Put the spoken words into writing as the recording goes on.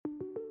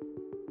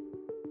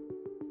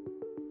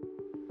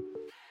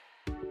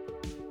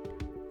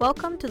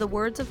Welcome to the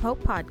Words of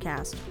Hope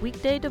podcast,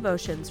 weekday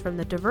devotions from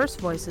the diverse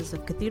voices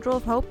of Cathedral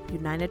of Hope,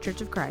 United Church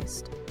of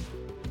Christ.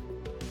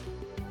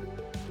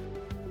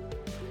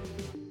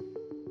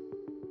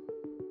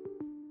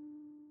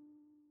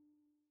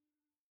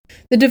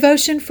 The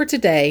devotion for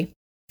today,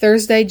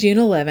 Thursday, June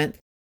 11th,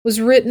 was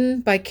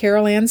written by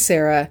Carol Ann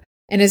Sarah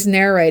and is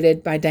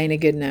narrated by Dana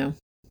Goodnow.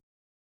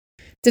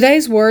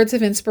 Today's words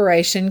of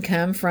inspiration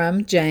come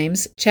from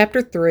James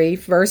chapter 3,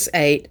 verse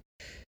 8,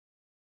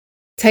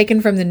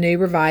 taken from the New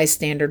Revised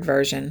Standard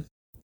Version.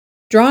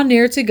 Draw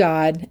near to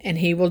God, and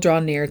He will draw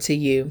near to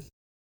you.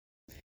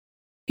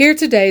 Hear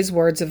today's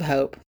words of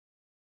hope.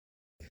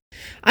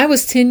 I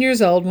was 10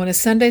 years old when a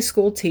Sunday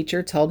school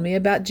teacher told me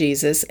about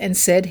Jesus and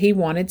said he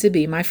wanted to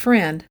be my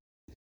friend.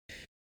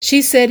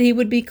 She said he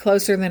would be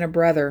closer than a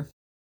brother.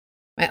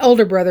 My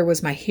older brother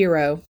was my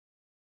hero.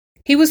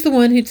 He was the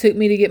one who took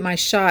me to get my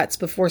shots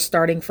before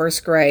starting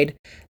first grade,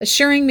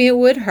 assuring me it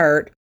would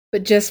hurt,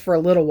 but just for a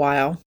little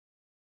while.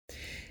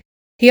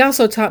 He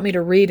also taught me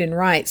to read and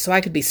write so I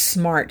could be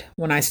smart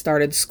when I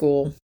started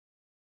school.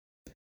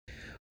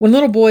 When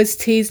little boys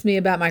teased me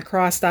about my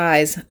crossed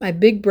eyes, my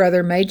big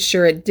brother made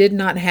sure it did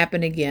not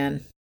happen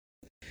again.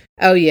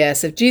 Oh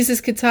yes, if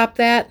Jesus could top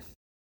that,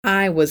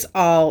 I was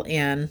all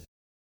in.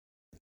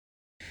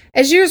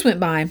 As years went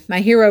by,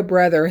 my hero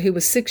brother, who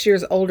was 6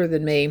 years older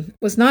than me,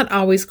 was not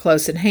always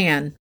close at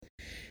hand.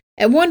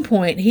 At one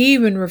point, he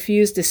even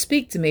refused to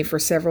speak to me for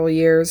several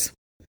years.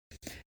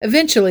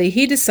 Eventually,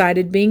 he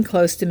decided being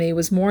close to me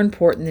was more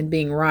important than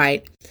being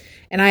right,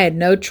 and I had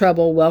no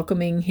trouble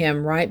welcoming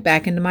him right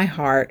back into my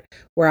heart,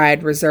 where I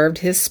had reserved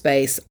his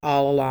space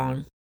all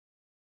along.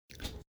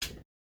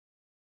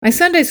 My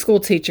Sunday school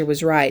teacher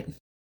was right.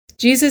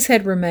 Jesus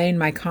had remained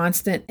my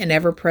constant and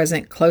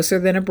ever-present closer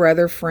than a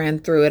brother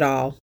friend through it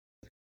all.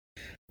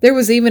 There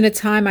was even a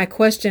time I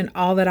questioned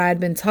all that I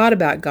had been taught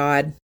about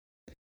God.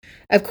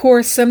 Of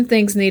course, some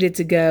things needed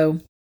to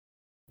go.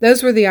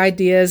 Those were the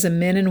ideas of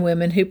men and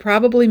women who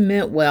probably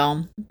meant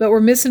well, but were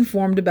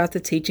misinformed about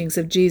the teachings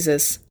of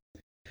Jesus.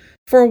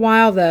 For a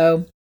while,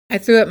 though, I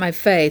threw up my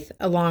faith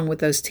along with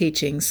those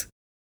teachings.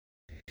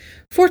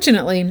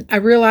 Fortunately, I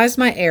realized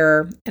my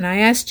error, and I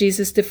asked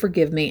Jesus to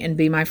forgive me and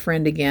be my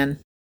friend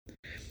again.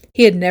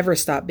 He had never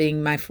stopped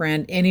being my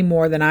friend any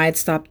more than I had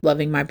stopped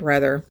loving my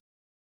brother.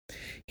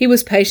 He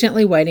was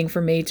patiently waiting for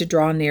me to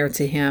draw near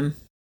to him.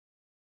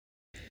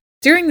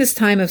 During this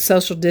time of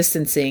social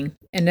distancing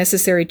and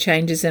necessary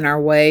changes in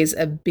our ways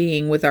of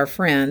being with our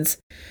friends,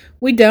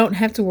 we don't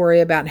have to worry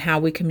about how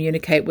we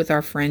communicate with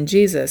our friend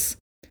Jesus.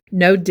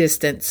 No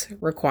distance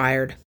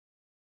required.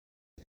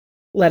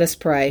 Let us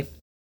pray.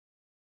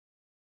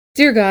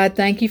 Dear God,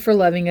 thank you for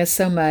loving us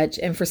so much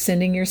and for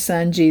sending your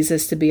Son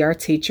Jesus to be our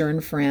teacher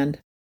and friend.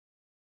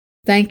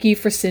 Thank you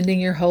for sending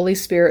your Holy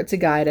Spirit to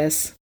guide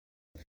us.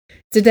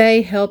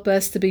 Today, help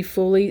us to be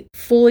fully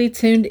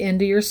tuned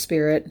into your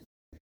Spirit.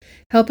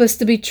 Help us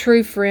to be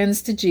true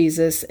friends to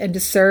Jesus and to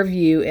serve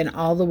you in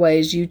all the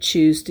ways you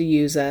choose to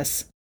use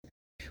us.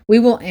 We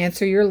will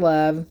answer your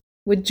love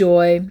with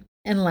joy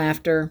and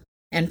laughter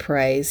and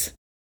praise.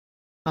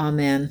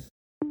 Amen.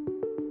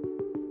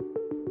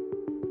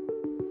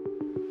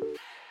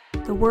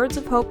 The Words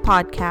of Hope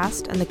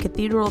podcast and the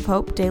Cathedral of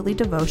Hope daily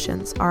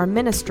devotions are a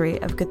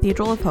ministry of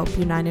Cathedral of Hope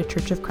United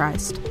Church of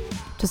Christ.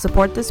 To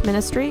support this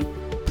ministry,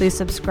 please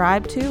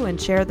subscribe to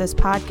and share this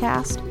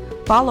podcast,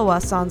 follow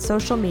us on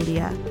social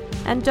media,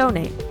 and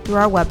donate through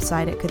our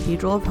website at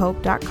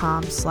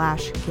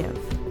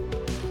cathedralofhope.com/give.